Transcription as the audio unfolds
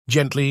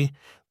Gently,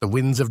 the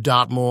winds of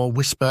Dartmoor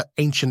whisper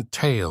ancient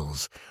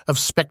tales of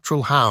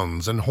spectral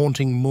hounds and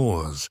haunting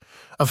moors,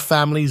 of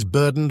families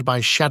burdened by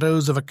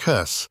shadows of a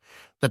curse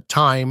that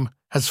time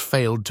has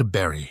failed to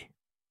bury.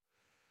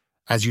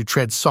 As you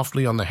tread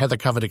softly on the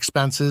heather-covered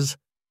expanses,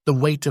 the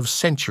weight of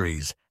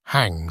centuries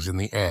hangs in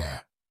the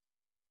air.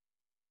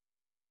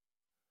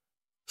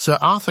 Sir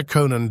Arthur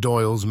Conan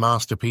Doyle's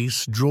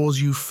masterpiece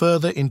draws you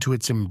further into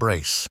its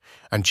embrace,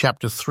 and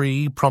Chapter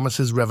 3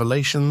 promises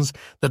revelations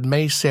that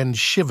may send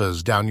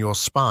shivers down your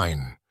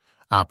spine.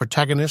 Our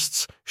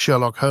protagonists,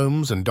 Sherlock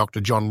Holmes and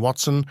Dr. John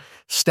Watson,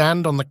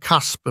 stand on the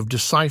cusp of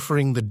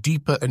deciphering the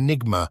deeper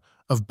enigma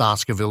of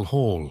Baskerville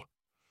Hall.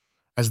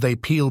 As they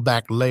peel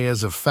back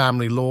layers of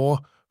family lore,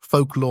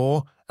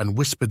 folklore, and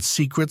whispered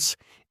secrets,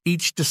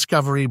 each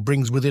discovery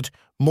brings with it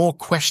more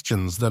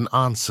questions than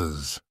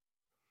answers.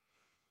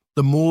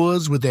 The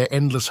moors, with their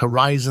endless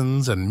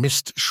horizons and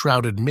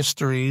mist-shrouded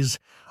mysteries,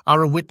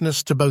 are a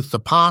witness to both the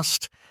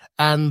past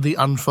and the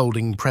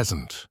unfolding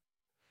present.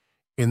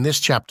 In this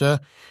chapter,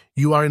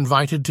 you are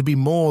invited to be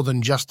more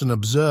than just an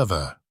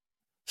observer.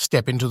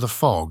 Step into the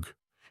fog,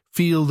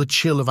 feel the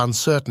chill of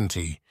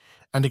uncertainty,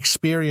 and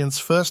experience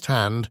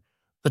firsthand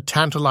the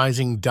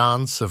tantalizing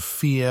dance of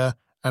fear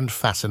and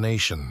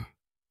fascination.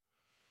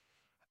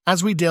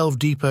 As we delve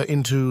deeper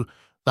into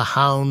the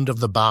Hound of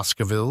the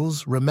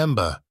Baskervilles,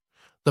 remember,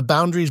 the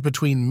boundaries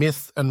between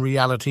myth and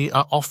reality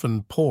are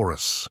often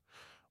porous.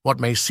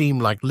 What may seem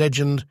like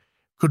legend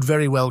could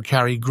very well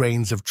carry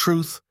grains of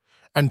truth,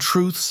 and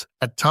truths,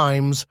 at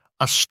times,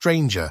 are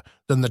stranger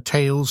than the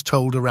tales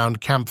told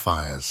around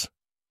campfires.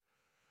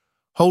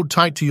 Hold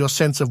tight to your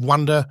sense of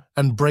wonder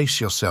and brace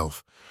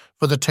yourself,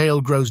 for the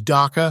tale grows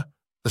darker,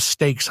 the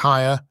stakes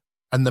higher,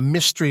 and the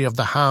mystery of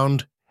the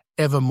Hound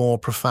ever more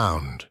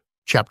profound.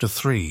 Chapter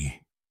 3.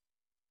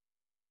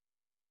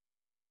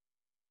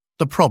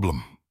 The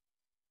Problem.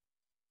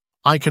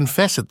 I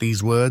confess at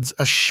these words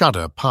a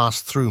shudder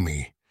passed through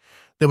me.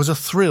 There was a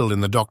thrill in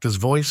the doctor's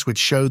voice which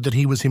showed that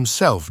he was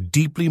himself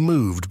deeply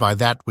moved by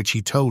that which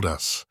he told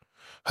us.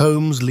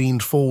 Holmes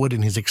leaned forward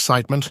in his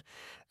excitement,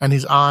 and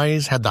his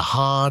eyes had the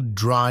hard,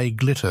 dry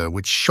glitter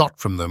which shot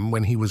from them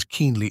when he was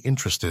keenly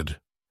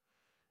interested.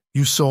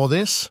 "You saw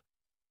this?"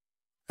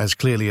 "As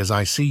clearly as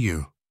I see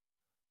you."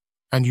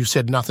 "And you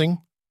said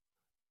nothing?"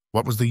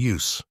 "What was the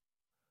use?"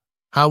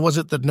 "How was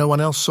it that no one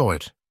else saw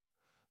it?"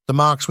 "The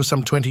marks were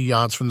some 20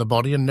 yards from the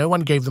body, and no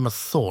one gave them a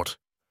thought.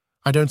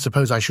 I don't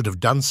suppose I should have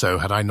done so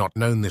had I not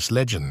known this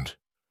legend."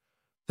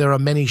 "There are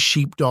many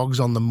sheepdogs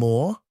on the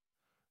moor?"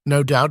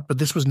 "No doubt, but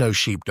this was no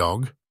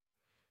sheepdog."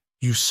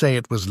 "You say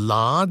it was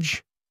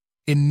large?"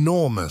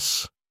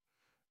 "Enormous."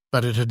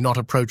 "But it had not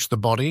approached the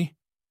body?"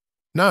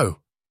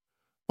 "No."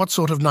 "What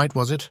sort of night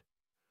was it?"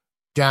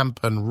 "Damp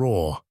and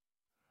raw."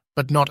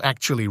 "But not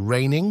actually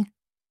raining?"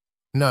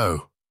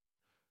 "No."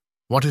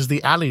 "What is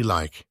the alley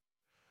like?"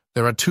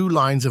 "There are 2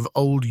 lines of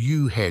old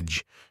yew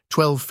hedge,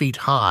 12 feet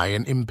high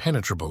and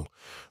impenetrable.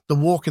 The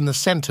walk in the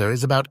center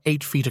is about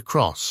 8 feet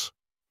across."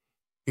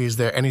 "Is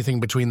there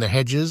anything between the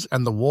hedges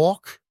and the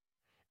walk?"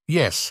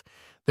 "Yes,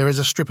 there is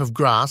a strip of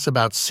grass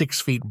about 6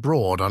 feet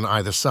broad on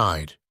either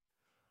side."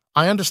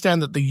 "I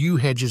understand that the yew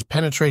hedge is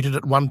penetrated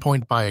at one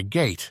point by a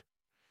gate."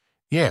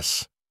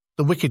 "Yes,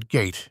 the wicket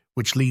gate,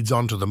 which leads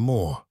on to the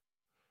moor."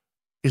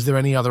 "Is there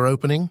any other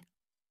opening?"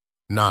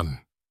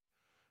 "None."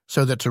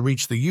 "So that to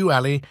reach the yew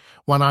alley,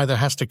 one either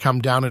has to come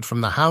down it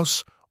from the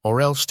house or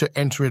else to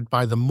enter it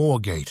by the moor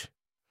gate."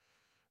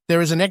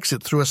 "There is an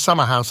exit through a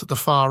summer house at the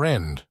far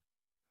end."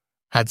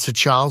 "Had Sir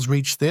Charles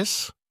reached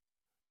this?"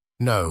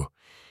 "No,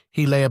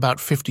 he lay about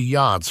 50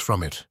 yards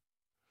from it."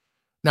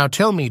 "Now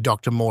tell me,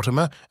 Dr.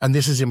 Mortimer, and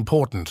this is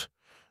important,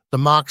 the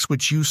marks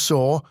which you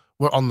saw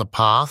were on the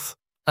path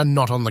and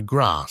not on the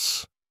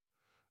grass."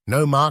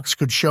 "No marks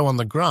could show on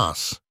the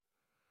grass."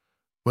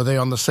 "Were they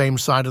on the same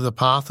side of the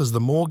path as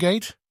the moor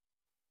gate?"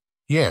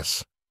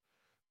 "Yes.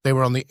 They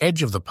were on the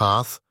edge of the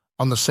path,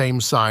 on the same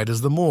side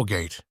as the moor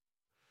gate."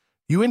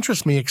 "You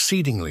interest me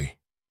exceedingly.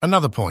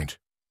 Another point.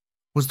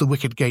 Was the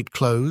wicket gate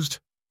closed?"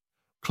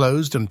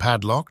 "Closed and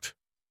padlocked."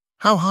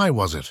 "How high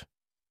was it?"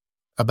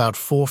 "About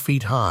 4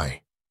 feet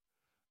high."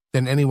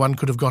 "Then anyone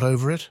could have got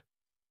over it?"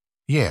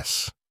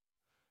 "Yes."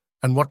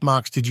 "And what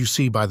marks did you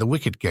see by the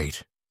wicket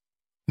gate?"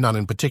 "None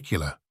in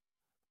particular."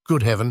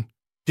 "Good heaven!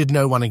 Did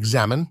no one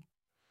examine?"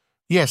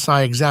 "Yes,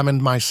 I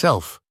examined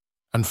myself."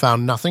 "And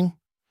found nothing?"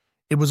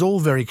 It was all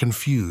very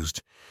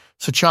confused.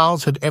 Sir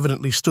Charles had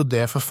evidently stood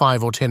there for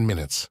 5 or 10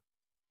 minutes.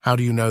 "How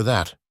do you know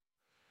that?"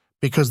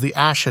 "Because the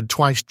ash had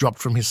twice dropped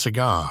from his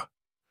cigar."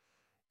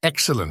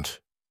 "Excellent.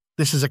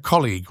 This is a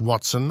colleague,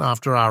 Watson,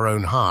 after our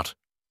own heart."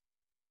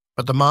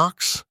 "But the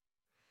marks?"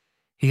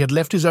 "He had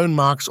left his own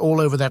marks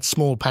all over that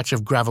small patch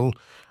of gravel.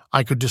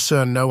 I could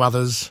discern no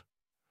others."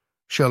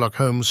 Sherlock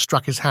Holmes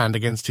struck his hand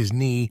against his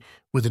knee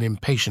with an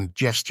impatient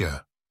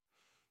gesture.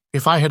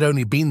 "If I had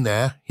only been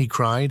there," he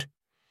cried.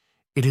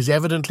 "It is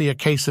evidently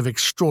a case of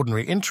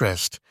extraordinary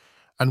interest,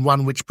 and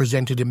one which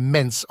presented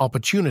immense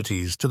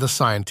opportunities to the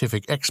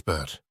scientific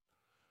expert."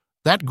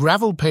 That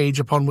gravel page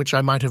upon which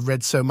I might have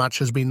read so much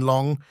has been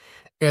long,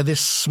 ere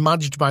this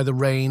smudged by the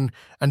rain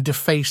and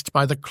defaced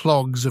by the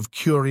clogs of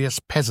curious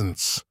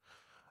peasants.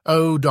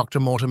 Oh, Dr.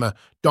 Mortimer,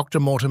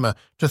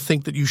 to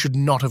think that you should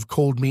not have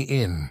called me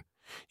in.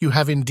 You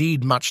have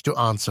indeed much to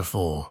answer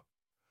for.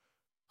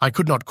 I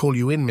could not call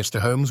you in, Mr.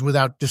 Holmes,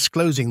 without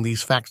disclosing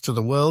these facts to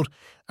the world,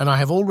 and I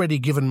have already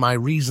given my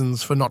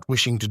reasons for not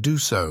wishing to do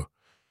so.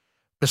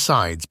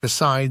 Besides,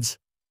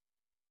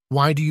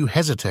 why do you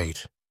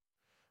hesitate?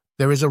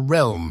 There is a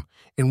realm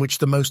in which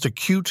the most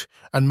acute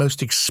and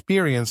most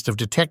experienced of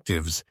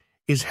detectives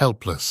is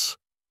helpless.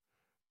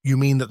 You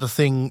mean that the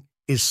thing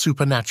is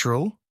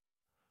supernatural?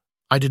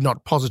 I did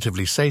not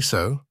positively say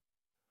so.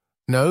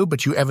 No,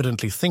 but you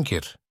evidently think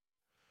it.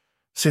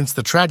 Since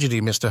the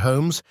tragedy, Mr.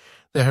 Holmes,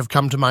 there have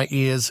come to my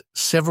ears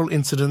several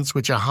incidents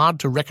which are hard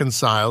to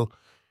reconcile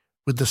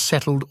with the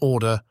settled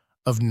order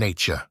of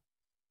nature.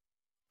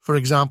 For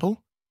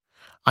example,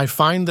 I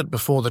find that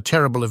before the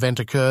terrible event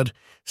occurred,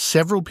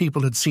 several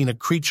people had seen a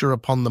creature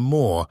upon the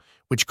moor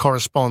which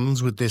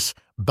corresponds with this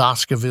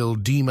Baskerville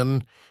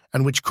demon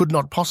and which could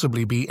not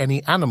possibly be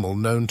any animal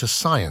known to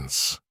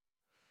science.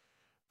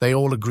 They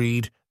all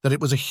agreed that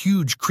it was a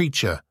huge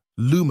creature,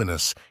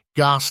 luminous,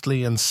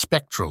 ghastly, and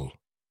spectral.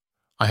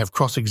 I have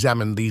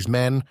cross-examined these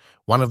men,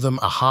 one of them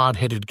a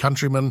hard-headed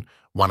countryman,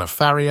 one a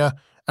farrier,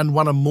 and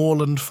one a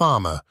moorland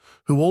farmer,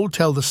 who all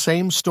tell the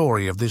same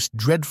story of this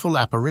dreadful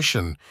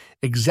apparition,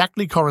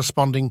 exactly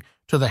corresponding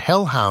to the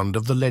hell-hound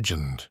of the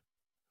legend.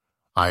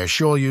 I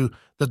assure you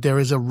that there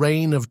is a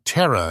reign of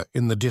terror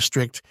in the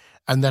district,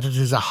 and that it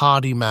is a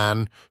hardy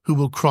man who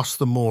will cross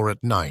the moor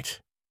at night.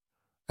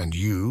 And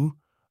you,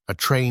 a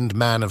trained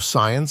man of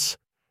science,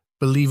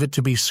 believe it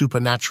to be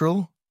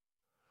supernatural?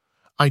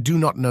 I do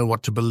not know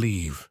what to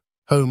believe.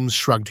 Holmes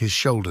shrugged his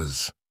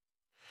shoulders.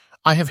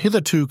 I have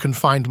hitherto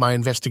confined my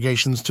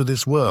investigations to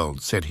this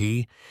world, said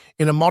he.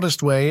 In a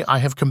modest way I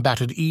have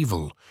combated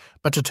evil,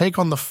 but to take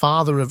on the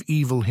father of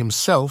evil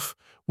himself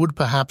would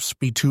perhaps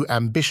be too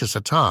ambitious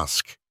a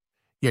task.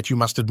 Yet you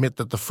must admit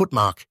that the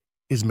footmark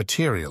is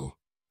material.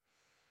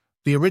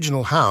 The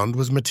original Hound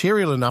was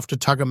material enough to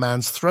tug a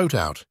man's throat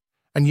out,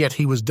 and yet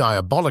he was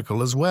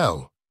diabolical as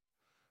well.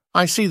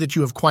 I see that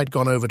you have quite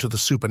gone over to the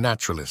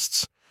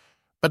supernaturalists.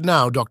 But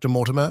now, Dr.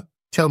 Mortimer,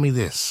 tell me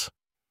this.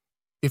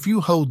 If you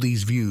hold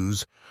these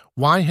views,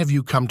 why have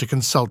you come to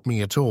consult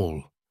me at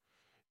all?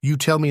 You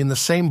tell me in the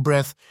same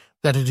breath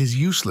that it is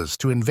useless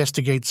to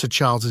investigate Sir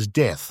Charles's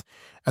death,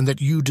 and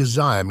that you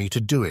desire me to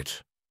do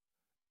it.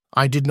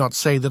 I did not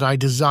say that I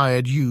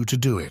desired you to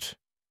do it.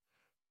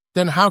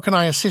 Then how can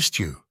I assist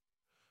you?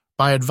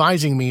 By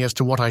advising me as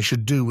to what I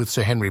should do with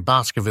Sir Henry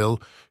Baskerville,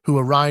 who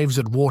arrives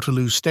at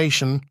Waterloo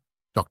Station,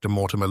 Dr.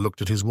 Mortimer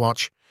looked at his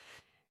watch,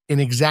 in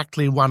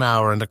exactly 1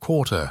 hour and a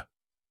quarter.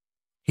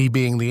 He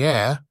being the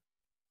heir?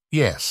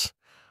 Yes.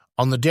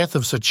 On the death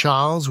of Sir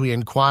Charles, we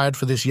inquired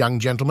for this young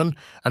gentleman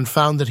and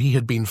found that he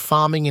had been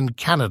farming in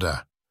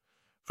Canada.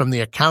 From the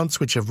accounts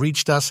which have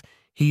reached us,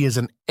 he is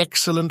an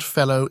excellent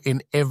fellow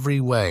in every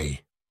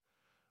way.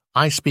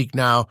 I speak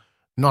now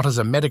not as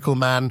a medical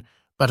man,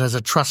 but as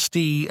a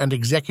trustee and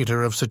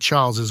executor of Sir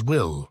Charles's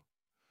will.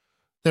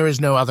 There is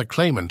no other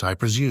claimant, I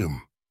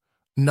presume?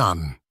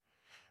 None.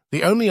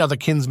 The only other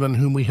kinsman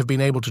whom we have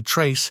been able to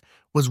trace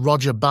was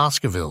Roger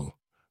Baskerville,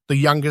 the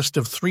youngest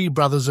of 3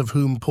 brothers of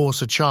whom poor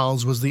Sir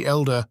Charles was the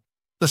elder.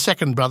 The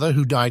second brother,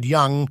 who died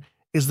young,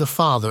 is the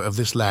father of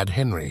this lad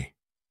Henry.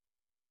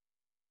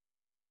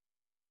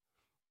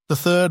 The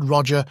third,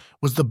 Roger,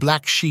 was the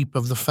black sheep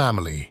of the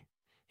family.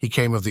 He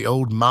came of the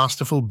old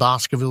masterful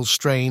Baskerville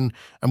strain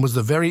and was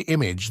the very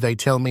image, they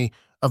tell me,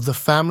 of the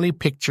family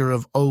picture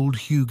of old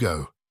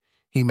Hugo.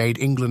 He made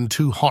England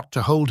too hot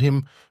to hold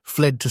him,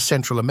 fled to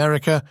Central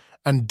America,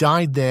 and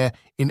died there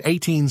in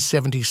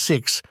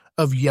 1876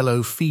 of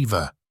yellow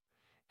fever.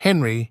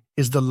 Henry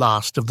is the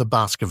last of the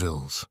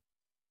Baskervilles.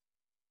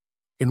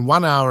 In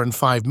 1 hour and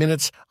 5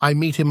 minutes I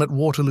meet him at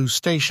Waterloo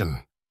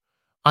Station.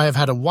 I have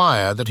had a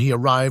wire that he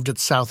arrived at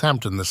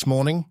Southampton this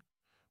morning.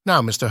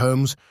 Now, Mr.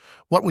 Holmes,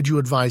 what would you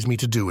advise me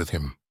to do with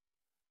him?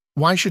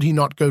 Why should he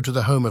not go to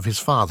the home of his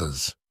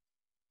fathers?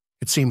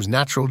 It seems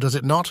natural, does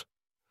it not?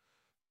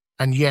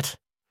 And yet,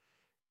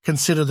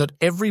 consider that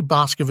every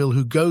Baskerville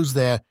who goes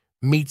there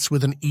meets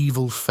with an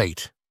evil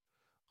fate.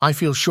 I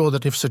feel sure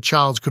that if Sir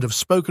Charles could have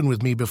spoken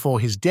with me before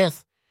his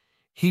death,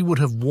 he would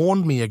have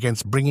warned me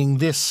against bringing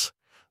this,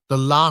 the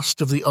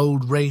last of the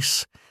old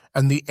race,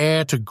 and the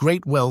heir to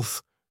great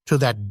wealth, to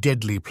that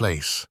deadly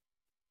place.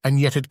 And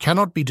yet it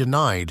cannot be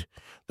denied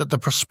that the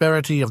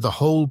prosperity of the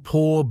whole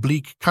poor,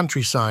 bleak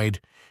countryside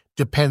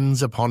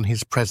depends upon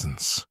his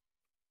presence.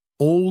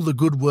 All the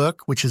good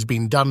work which has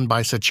been done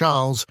by Sir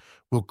Charles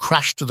will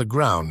crash to the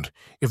ground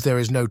if there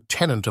is no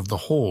tenant of the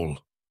hall.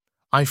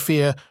 I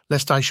fear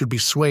lest I should be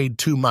swayed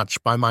too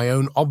much by my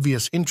own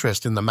obvious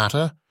interest in the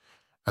matter,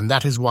 and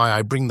that is why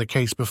I bring the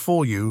case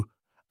before you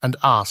and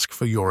ask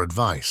for your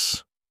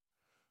advice."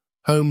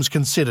 Holmes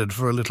considered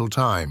for a little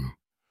time.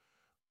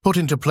 "Put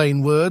into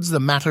plain words, the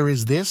matter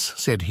is this,"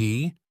 said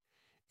he.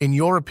 In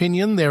your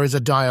opinion, there is a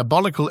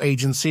diabolical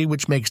agency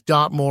which makes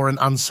Dartmoor an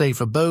unsafe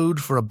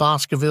abode for a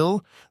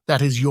Baskerville.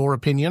 That is your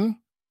opinion?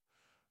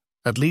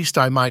 At least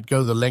I might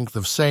go the length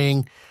of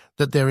saying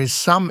that there is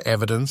some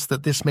evidence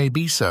that this may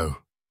be so.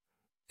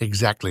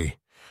 Exactly.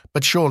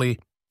 But surely,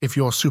 if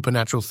your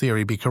supernatural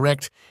theory be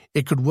correct,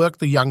 it could work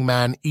the young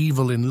man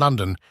evil in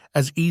London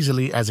as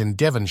easily as in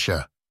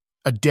Devonshire.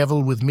 A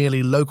devil with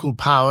merely local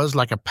powers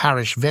like a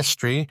parish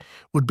vestry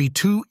would be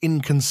too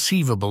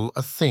inconceivable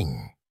a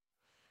thing.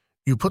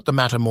 You put the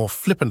matter more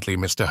flippantly,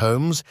 Mr.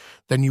 Holmes,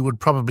 than you would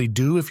probably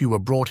do if you were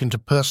brought into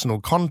personal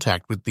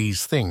contact with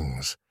these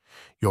things.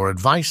 Your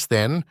advice,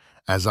 then,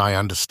 as I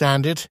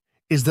understand it,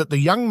 is that the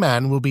young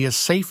man will be as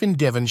safe in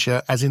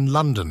Devonshire as in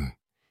London.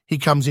 He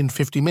comes in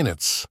 50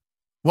 minutes.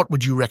 What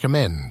would you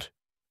recommend?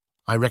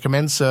 I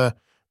recommend, sir,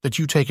 that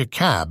you take a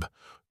cab,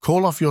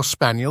 call off your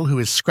spaniel who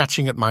is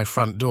scratching at my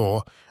front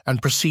door,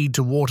 and proceed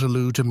to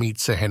Waterloo to meet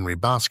Sir Henry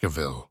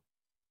Baskerville.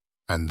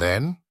 And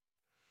then?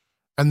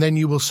 And then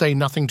you will say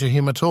nothing to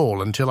him at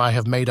all until I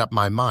have made up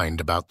my mind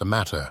about the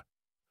matter.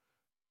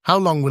 How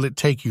long will it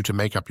take you to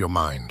make up your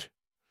mind?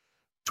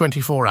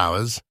 24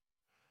 hours.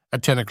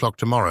 At 10 o'clock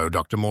tomorrow,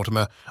 Dr.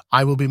 Mortimer,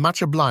 I will be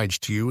much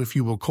obliged to you if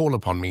you will call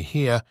upon me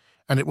here,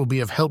 and it will be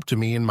of help to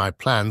me in my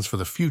plans for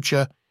the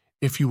future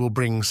if you will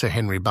bring Sir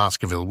Henry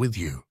Baskerville with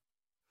you.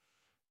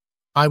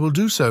 I will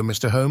do so,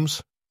 Mr.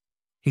 Holmes.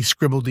 He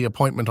scribbled the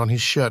appointment on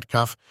his shirt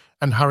cuff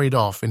and hurried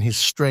off in his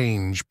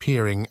strange,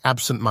 peering,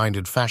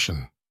 absent-minded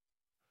fashion.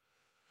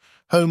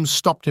 Holmes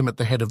stopped him at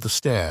the head of the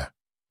stair.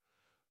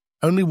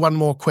 Only one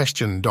more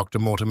question, Dr.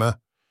 Mortimer.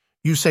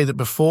 You say that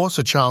before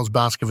Sir Charles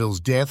Baskerville's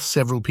death,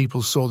 several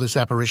people saw this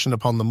apparition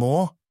upon the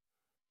moor?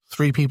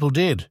 3 people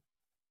did.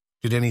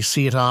 Did any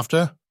see it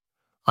after?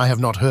 I have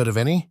not heard of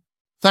any.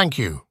 Thank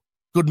you.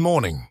 Good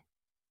morning.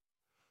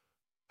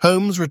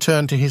 Holmes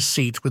returned to his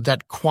seat with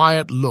that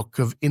quiet look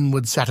of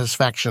inward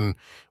satisfaction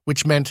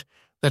which meant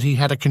that he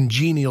had a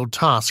congenial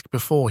task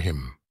before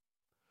him.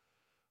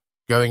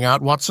 Going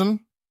out,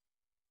 Watson?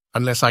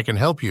 Unless I can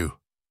help you.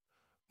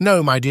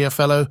 No, my dear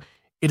fellow,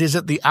 it is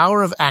at the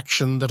hour of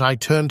action that I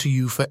turn to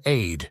you for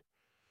aid.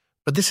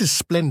 But this is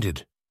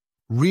splendid,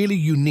 really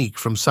unique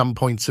from some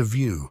points of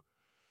view.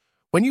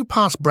 When you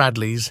pass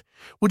Bradley's,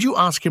 would you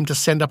ask him to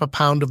send up a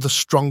pound of the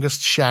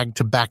strongest shag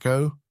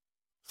tobacco?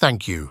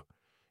 Thank you.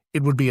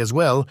 It would be as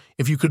well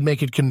if you could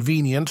make it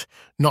convenient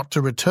not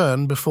to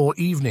return before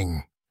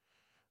evening.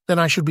 Then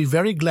I should be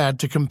very glad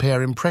to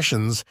compare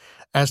impressions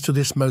as to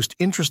this most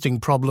interesting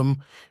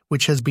problem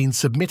which has been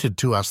submitted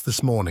to us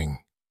this morning.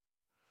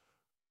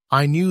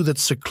 I knew that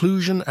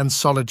seclusion and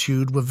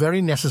solitude were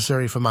very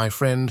necessary for my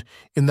friend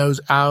in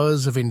those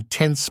hours of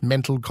intense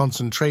mental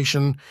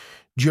concentration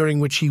during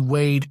which he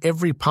weighed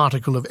every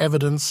particle of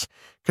evidence,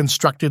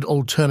 constructed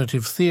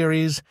alternative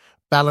theories,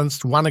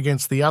 balanced one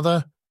against the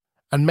other,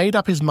 and made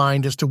up his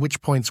mind as to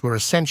which points were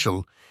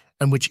essential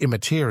and which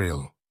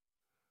immaterial.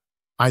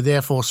 I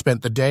therefore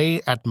spent the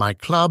day at my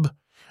club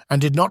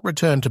and did not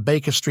return to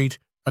Baker Street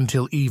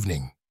until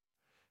evening.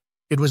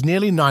 It was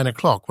nearly 9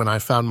 o'clock when I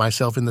found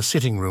myself in the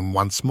sitting-room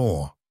once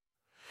more.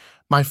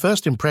 My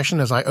first impression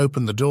as I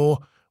opened the door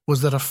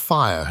was that a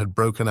fire had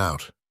broken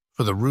out,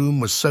 for the room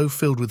was so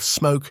filled with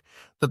smoke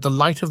that the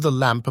light of the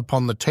lamp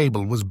upon the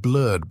table was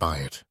blurred by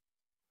it.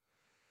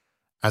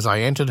 As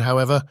I entered,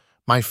 however,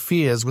 my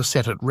fears were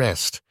set at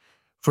rest,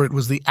 for it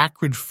was the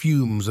acrid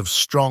fumes of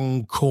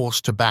strong,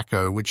 coarse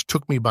tobacco which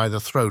took me by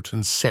the throat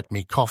and set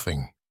me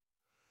coughing.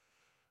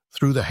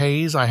 Through the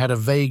haze I had a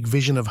vague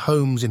vision of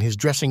Holmes in his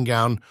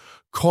dressing-gown,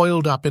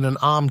 coiled up in an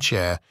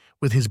armchair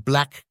with his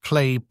black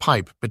clay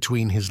pipe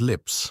between his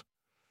lips.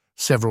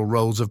 Several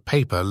rolls of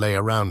paper lay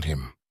around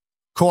him.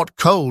 "Caught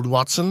cold,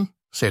 Watson?"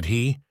 said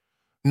he.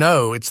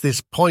 "No, it's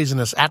this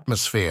poisonous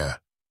atmosphere.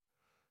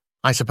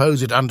 I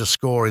suppose it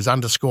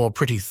is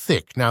pretty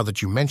thick now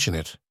that you mention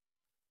it."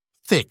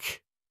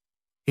 "Thick?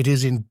 It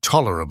is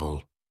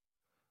intolerable."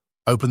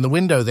 "Open the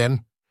window,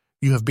 then.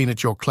 You have been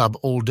at your club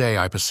all day,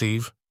 I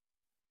perceive."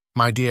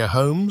 "My dear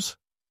Holmes?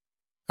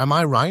 Am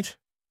I right?"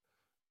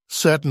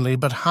 "Certainly,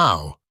 but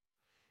how?"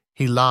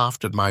 He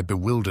laughed at my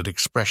bewildered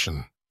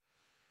expression.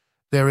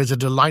 "There is a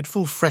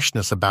delightful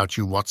freshness about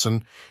you,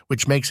 Watson,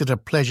 which makes it a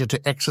pleasure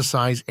to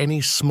exercise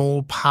any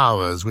small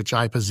powers which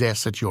I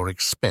possess at your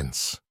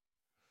expense.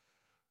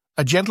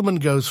 A gentleman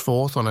goes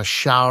forth on a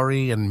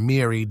showery and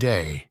meary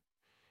day.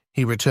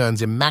 He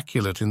returns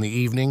immaculate in the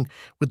evening,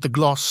 with the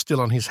gloss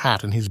still on his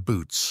hat and his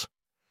boots.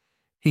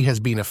 He has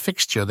been a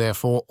fixture,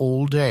 therefore,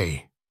 all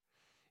day.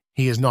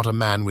 He is not a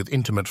man with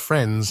intimate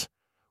friends.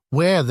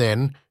 Where,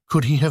 then,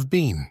 could he have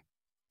been?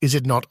 Is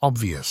it not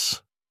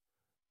obvious?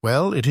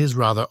 Well, it is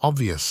rather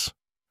obvious.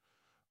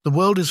 The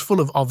world is full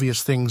of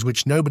obvious things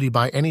which nobody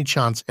by any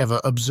chance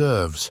ever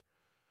observes.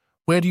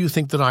 Where do you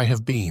think that I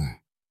have been?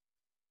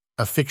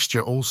 A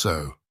fixture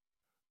also.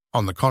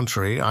 On the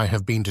contrary, I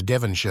have been to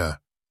Devonshire.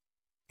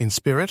 In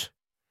spirit?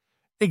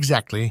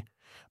 Exactly.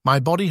 My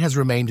body has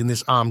remained in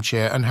this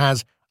armchair and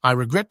has, I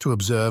regret to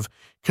observe,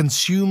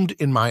 consumed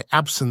in my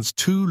absence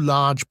 2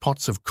 large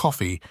pots of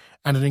coffee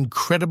and an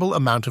incredible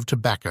amount of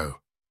tobacco.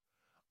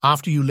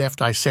 After you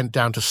left, I sent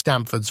down to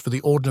Stamford's for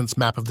the ordnance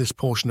map of this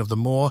portion of the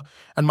moor,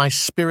 and my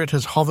spirit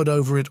has hovered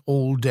over it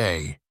all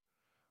day.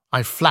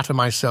 I flatter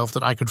myself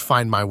that I could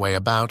find my way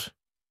about.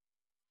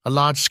 A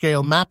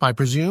large-scale map, I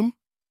presume?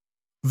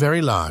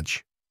 Very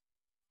large.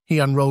 He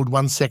unrolled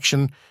one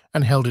section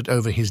and held it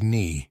over his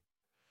knee.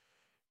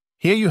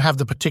 Here you have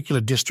the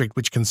particular district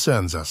which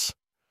concerns us.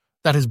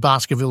 That is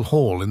Baskerville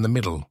Hall in the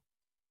middle.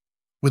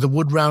 With a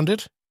wood round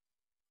it?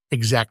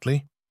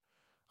 Exactly.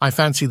 I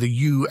fancy the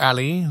yew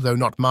alley, though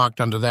not marked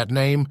under that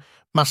name,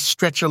 must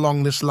stretch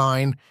along this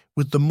line,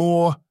 with the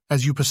moor,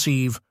 as you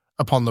perceive,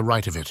 upon the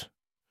right of it.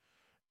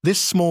 This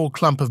small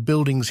clump of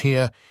buildings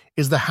here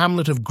is the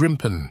hamlet of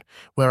Grimpen,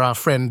 where our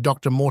friend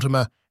Dr.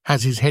 Mortimer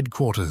has his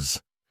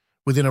headquarters.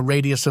 Within a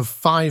radius of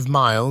 5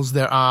 miles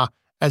there are,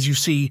 as you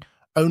see,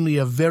 only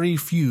a very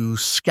few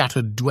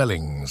scattered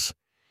dwellings.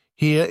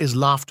 Here is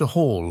Laughter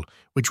Hall,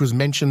 which was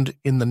mentioned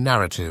in the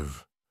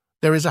narrative.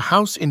 There is a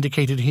house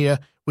indicated here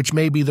which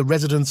may be the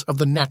residence of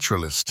the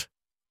naturalist.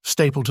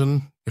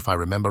 Stapleton, if I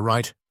remember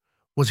right,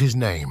 was his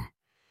name.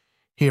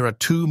 Here are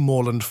 2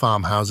 moorland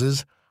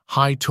farmhouses,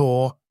 High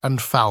Tor and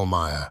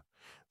Foulmire.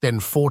 Then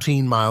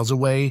 14 miles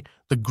away,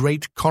 the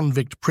great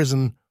convict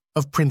prison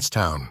of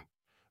Princetown.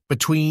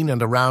 Between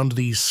and around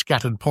these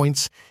scattered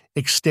points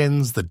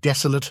extends the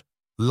desolate,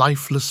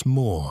 lifeless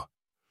moor.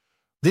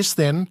 This,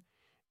 then,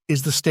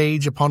 is the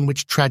stage upon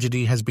which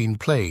tragedy has been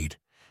played,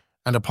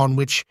 and upon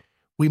which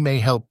we may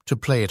help to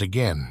play it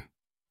again.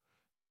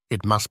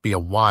 It must be a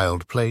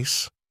wild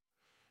place.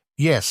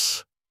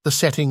 Yes, the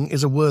setting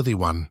is a worthy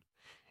one.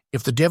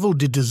 If the devil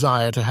did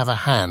desire to have a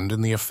hand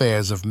in the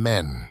affairs of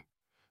men,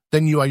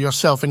 then you are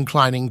yourself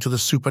inclining to the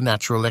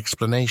supernatural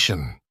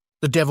explanation.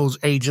 The devil's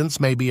agents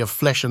may be of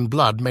flesh and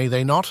blood, may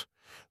they not?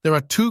 There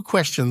are 2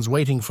 questions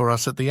waiting for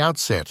us at the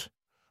outset.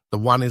 The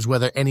one is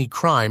whether any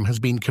crime has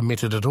been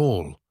committed at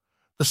all.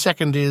 The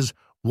second is,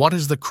 what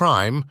is the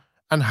crime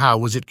and how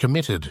was it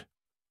committed?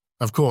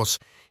 Of course,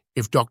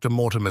 if Dr.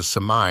 Mortimer's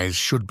surmise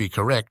should be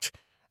correct,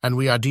 and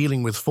we are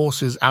dealing with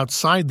forces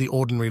outside the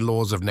ordinary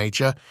laws of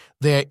nature,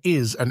 there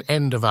is an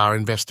end of our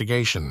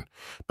investigation,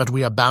 but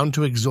we are bound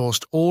to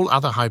exhaust all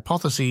other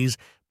hypotheses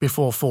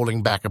before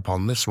falling back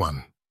upon this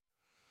one.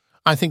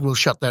 I think we'll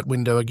shut that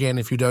window again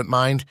if you don't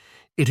mind.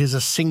 It is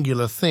a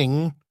singular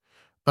thing,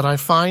 but I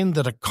find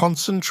that a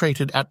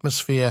concentrated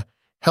atmosphere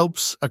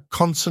helps a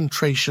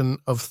concentration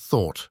of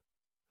thought.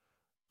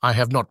 I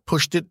have not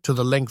pushed it to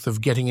the length of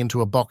getting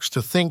into a box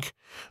to think,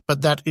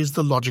 but that is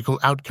the logical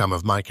outcome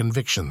of my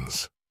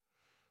convictions.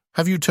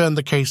 Have you turned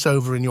the case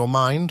over in your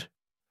mind?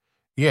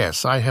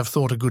 Yes, I have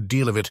thought a good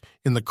deal of it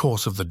in the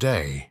course of the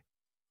day.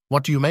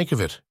 What do you make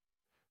of it?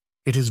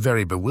 It is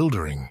very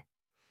bewildering.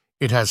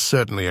 It has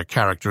certainly a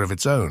character of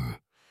its own.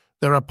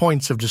 There are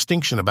points of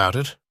distinction about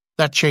it.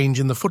 That change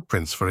in the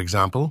footprints, for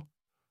example.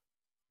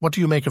 What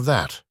do you make of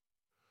that?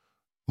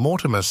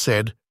 Mortimer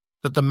said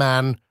that the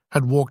man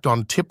had walked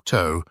on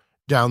tiptoe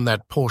down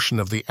that portion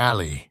of the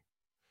alley.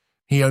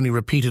 He only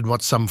repeated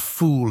what some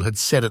fool had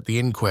said at the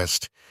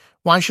inquest.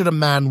 Why should a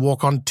man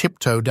walk on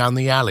tiptoe down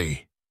the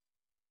alley?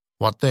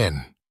 What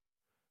then?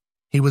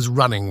 He was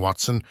running,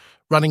 Watson,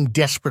 running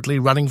desperately,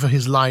 running for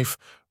his life,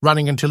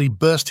 running until he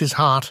burst his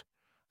heart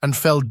and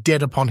fell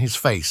dead upon his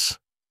face.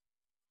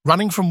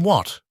 Running from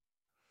what?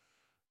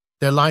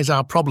 There lies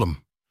our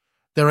problem.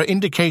 There are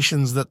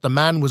indications that the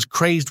man was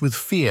crazed with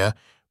fear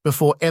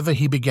before ever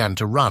he began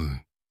to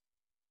run.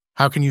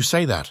 How can you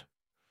say that?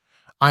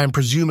 I am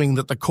presuming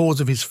that the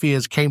cause of his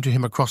fears came to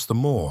him across the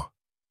moor.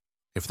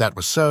 If that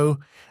was so,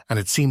 and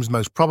it seems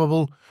most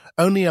probable,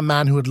 only a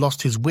man who had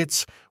lost his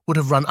wits would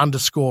have run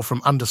underscore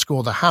from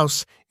underscore the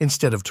house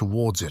instead of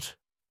towards it.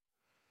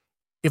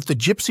 If the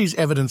gypsy's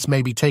evidence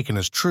may be taken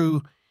as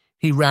true,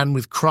 he ran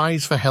with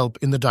cries for help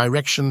in the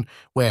direction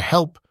where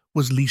help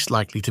was least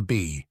likely to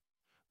be.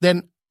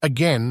 Then,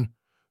 again,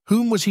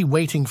 whom was he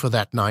waiting for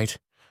that night,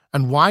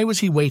 and why was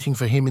he waiting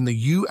for him in the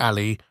yew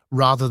alley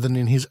rather than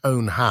in his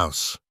own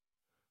house?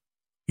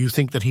 You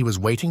think that he was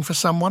waiting for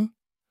someone?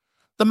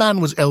 The man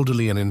was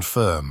elderly and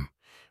infirm.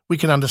 We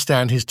can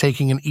understand his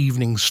taking an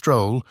evening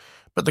stroll,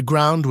 but the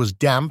ground was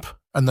damp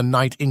and the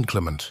night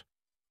inclement.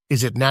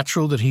 Is it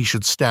natural that he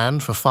should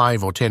stand for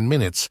 5 or 10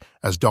 minutes,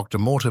 as Dr.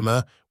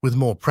 Mortimer, with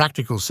more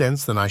practical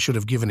sense than I should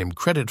have given him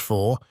credit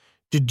for,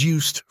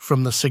 deduced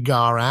from the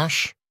cigar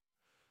ash?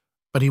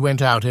 But he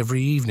went out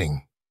every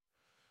evening.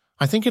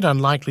 I think it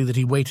unlikely that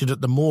he waited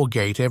at the moor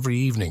gate every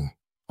evening.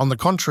 On the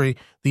contrary,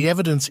 the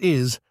evidence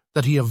is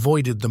that he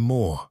avoided the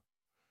moor.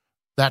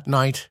 That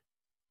night,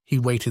 he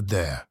waited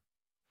there.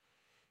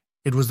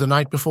 It was the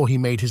night before he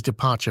made his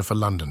departure for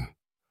London.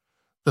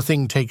 The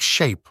thing takes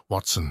shape,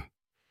 Watson.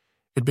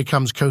 It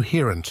becomes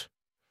coherent.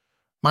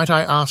 Might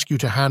I ask you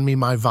to hand me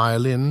my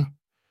violin,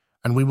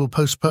 and we will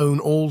postpone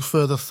all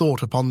further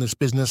thought upon this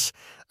business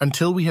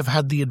until we have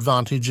had the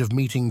advantage of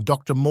meeting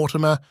Dr.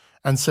 Mortimer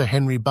and Sir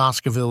Henry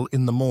Baskerville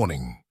in the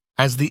morning.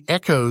 As the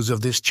echoes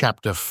of this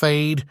chapter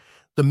fade,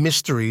 the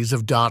mysteries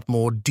of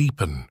Dartmoor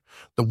deepen,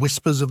 the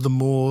whispers of the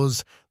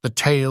moors, the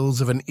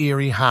tales of an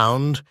eerie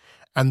hound,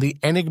 and the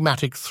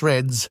enigmatic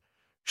threads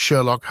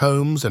Sherlock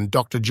Holmes and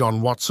Dr.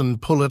 John Watson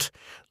Pullet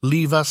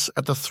leave us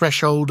at the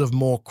threshold of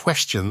more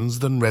questions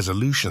than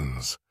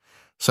resolutions.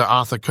 Sir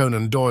Arthur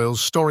Conan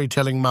Doyle's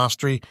storytelling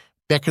mastery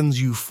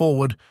beckons you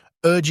forward,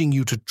 urging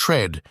you to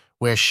tread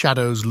where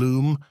shadows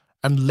loom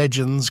and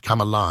legends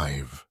come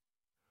alive.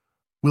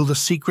 Will the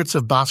secrets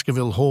of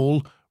Baskerville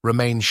Hall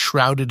remain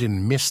shrouded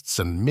in mists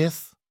and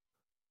myth?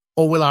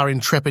 Or will our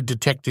intrepid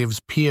detectives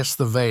pierce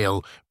the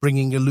veil,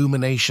 bringing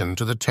illumination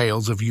to the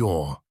tales of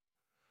yore?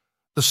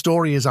 The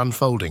story is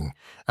unfolding,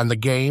 and the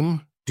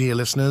game, dear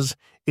listeners,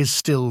 is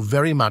still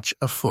very much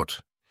afoot.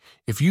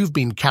 If you've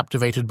been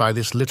captivated by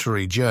this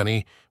literary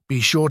journey, be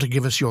sure to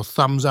give us your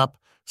thumbs up,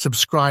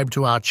 subscribe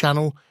to our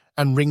channel,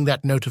 and ring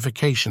that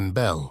notification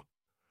bell.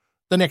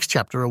 The next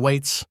chapter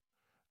awaits,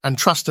 and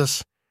trust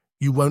us,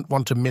 you won't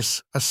want to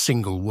miss a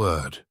single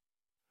word.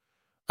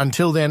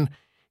 Until then,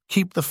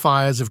 keep the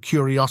fires of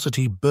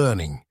curiosity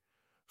burning,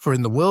 for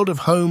in the world of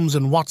Holmes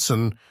and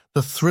Watson,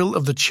 the thrill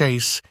of the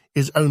chase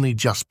is only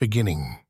just beginning.